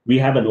countries, we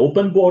have an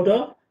open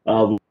border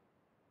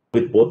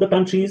with both the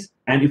countries,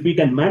 and if we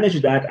can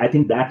manage that, I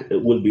think that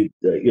will be,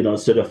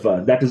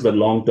 that is the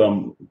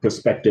long-term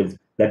perspective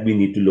that we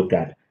need to look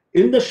at.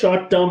 In the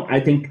short term,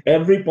 I think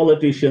every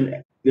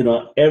politician,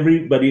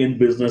 everybody in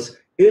business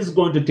is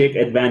going to take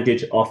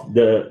advantage of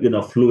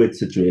the, fluid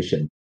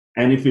situation.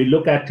 And if we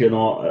look at,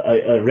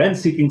 a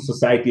rent-seeking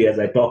society, as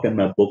I talk in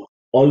my book,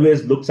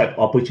 always looks at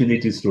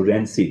opportunities to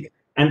rent seek.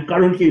 And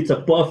currently, it's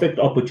a perfect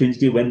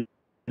opportunity when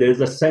there is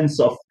a sense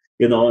of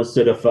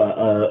sort of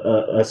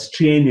a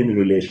strain in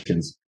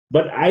relations.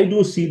 But I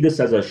do see this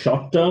as a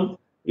short-term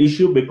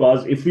issue,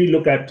 because if we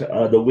look at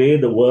the way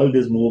the world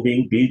is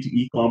moving, be it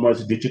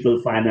e-commerce,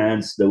 digital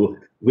finance, the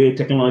way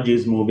technology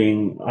is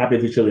moving,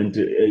 artificial,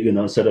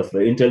 sort of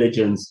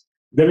intelligence,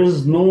 there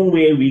is no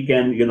way we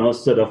can,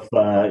 sort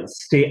of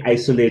stay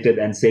isolated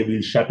and say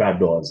we'll shut our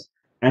doors.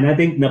 And I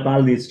think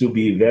Nepal needs to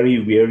be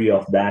very wary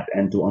of that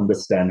and to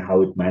understand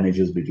how it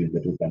manages between the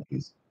two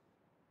countries.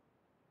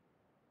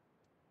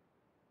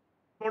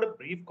 I want a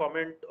brief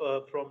comment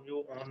from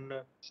you on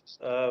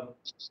uh,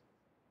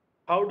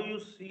 how do you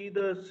see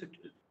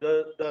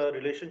the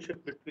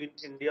relationship between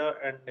India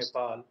and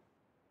Nepal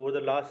over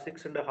the last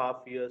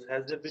 6.5 years?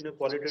 Has there been a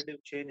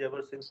qualitative change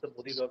ever since the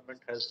Modi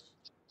government has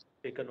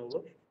taken over?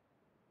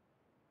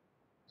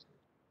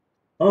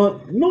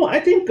 No, I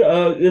think,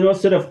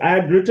 sort of, I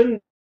had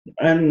written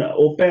an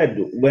op-ed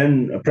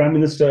when Prime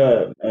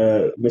Minister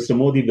Mr.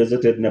 Modi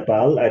visited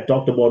Nepal. I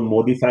talked about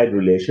modified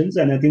relations,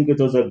 and I think it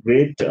was a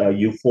great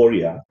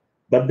euphoria.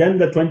 But then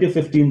the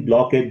 2015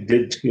 blockade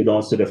did,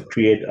 sort of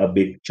create a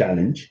big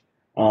challenge.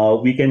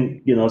 We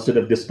can, sort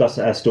of discuss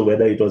as to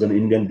whether it was an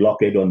Indian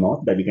blockade or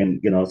not, that we can,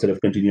 sort of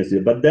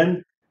continuously. But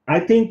then I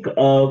think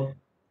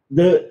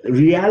the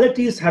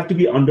realities have to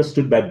be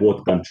understood by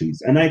both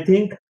countries. And I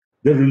think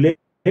the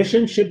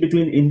relationship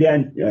between India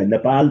and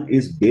Nepal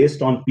is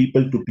based on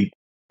people-to-people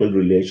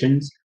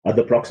relations,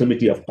 the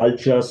proximity of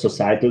culture,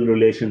 societal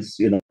relations.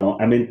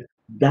 I mean,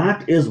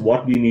 that is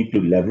what we need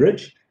to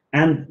leverage,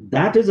 and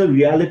that is a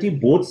reality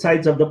both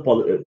sides of the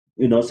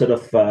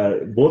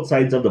both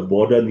sides of the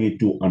border need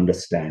to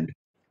understand.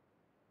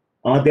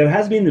 There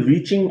has been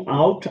reaching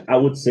out, I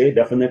would say,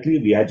 definitely.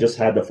 We had just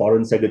had the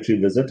foreign secretary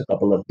visit a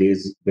couple of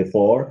days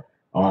before.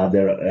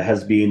 There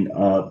has been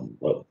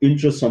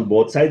interest on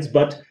both sides,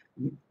 but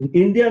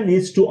India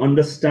needs to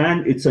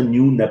understand it's a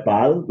new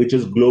Nepal, which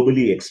is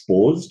globally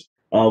exposed,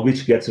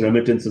 which gets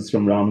remittances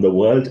from around the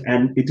world,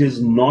 and it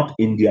is not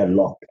India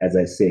locked, as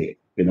I say,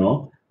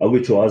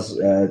 which was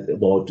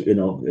about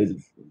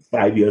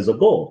 5 years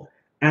ago.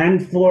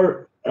 And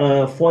for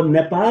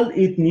Nepal,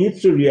 it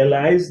needs to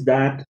realize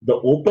that the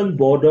open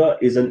border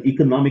is an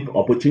economic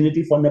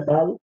opportunity for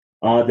Nepal.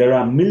 There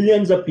are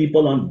millions of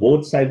people on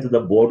both sides of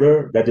the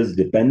border that is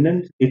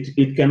dependent.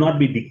 It cannot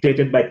be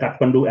dictated by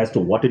Kathmandu as to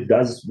what it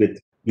does with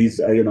these,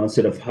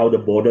 sort of how the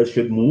border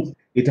should move.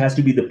 It has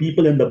to be the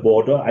people in the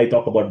border. I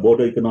talk about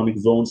border economic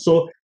zones.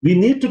 So we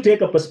need to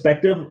take a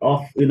perspective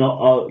of, a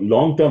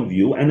long-term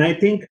view. And I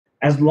think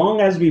as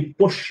long as we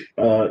push,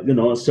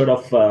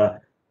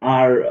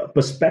 our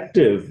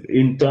perspective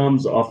in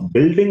terms of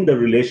building the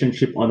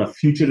relationship on a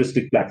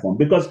futuristic platform,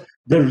 because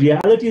the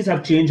realities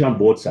have changed on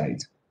both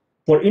sides.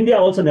 For India,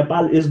 also,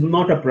 Nepal is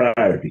not a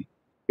priority.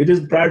 It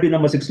is priority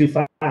number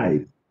 65.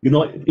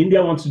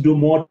 India wants to do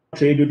more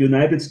trade with the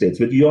United States,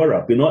 with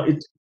Europe.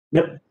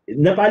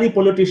 Nepali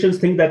politicians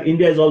think that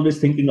India is always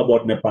thinking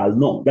about Nepal.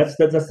 No, that's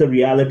the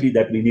reality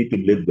that we need to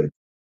live with.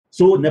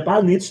 So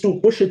Nepal needs to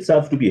push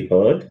itself to be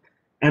heard,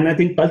 and I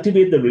think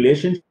cultivate the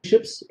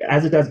relationships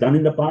as it has done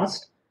in the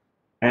past.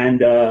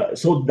 And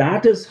so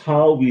that is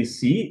how we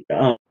see.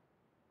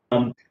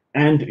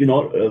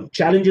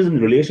 Challenges in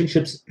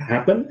relationships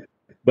happen,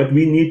 but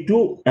we need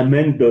to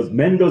mend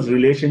those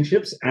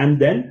relationships, and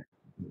then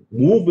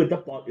move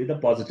in a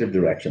positive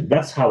direction.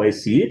 That's how I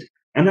see it.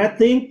 And I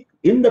think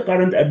in the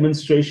current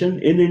administration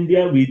in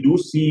India, we do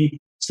see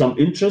some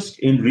interest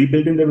in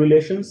rebuilding the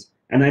relations.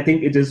 And I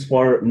think it is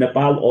for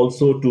Nepal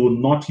also to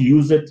not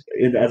use it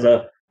as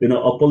a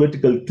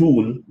political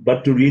tool,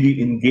 but to really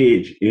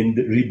engage in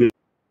rebuilding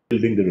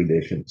the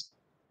relations.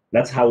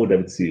 That's how I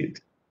would see it.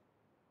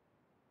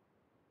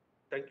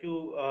 Thank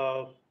you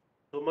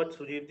so much,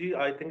 Sujeevji.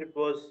 I think it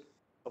was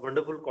a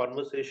wonderful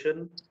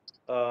conversation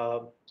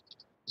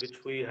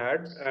which we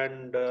had,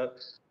 and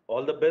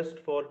all the best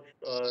for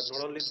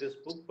not only this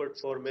book but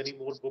for many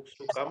more books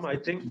to come. I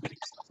think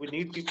we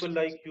need people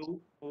like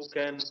you who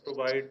can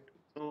provide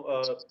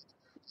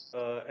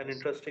an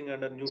interesting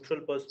and a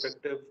neutral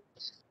perspective,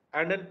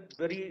 and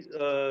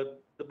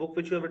the book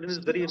which you have written is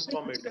very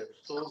informative.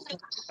 So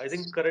I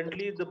think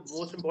currently the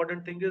most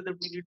important thing is that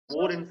we need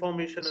more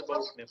information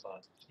about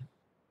Nepal.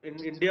 In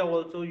India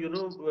also,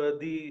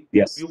 the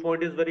Yes.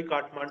 viewpoint is very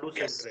Kathmandu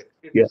centric.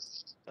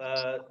 Yes.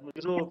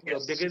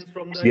 Begins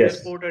from the Yes.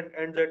 airport and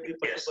ends at the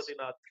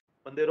Pashupatinath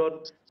Mandir, or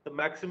the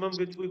maximum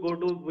which we go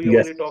to, we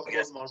Yes. only talk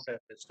about Mount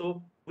Everest.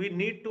 So we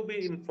need to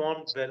be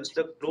informed well.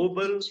 The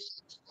global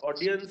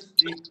audience,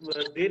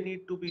 they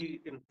need to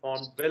be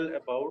informed well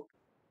about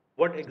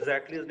what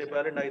exactly is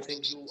Nepal, and I think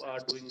you are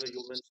doing a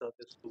human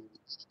service to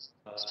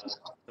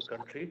the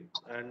country.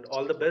 And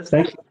all the best.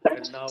 Thank you.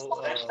 And now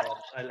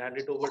I'll hand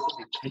it over to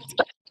Deep.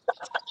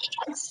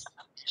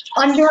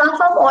 On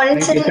behalf of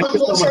Orange City Thank you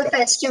so Literature much.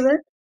 Festival,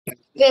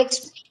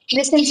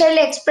 we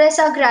sincerely express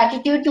our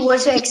gratitude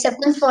towards your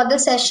acceptance for the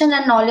session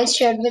and knowledge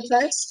shared with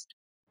us.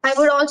 I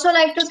would also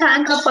like to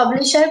thank our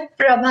publisher,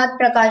 Prabhat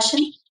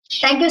Prakashan.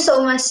 Thank you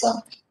so much, sir.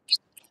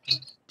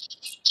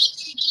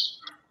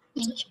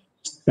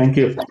 Thank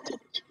you.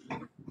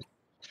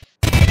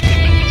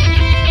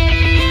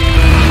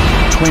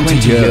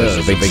 20 years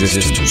of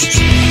existence.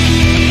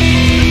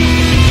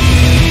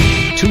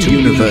 2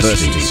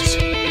 universities.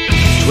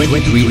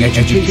 23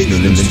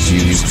 educational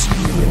institutes.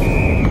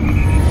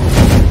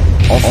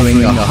 Offering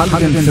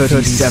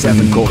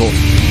 137 courses.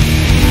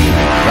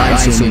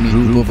 Rising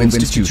group of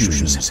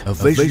institutions. A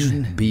vision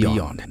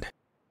beyond.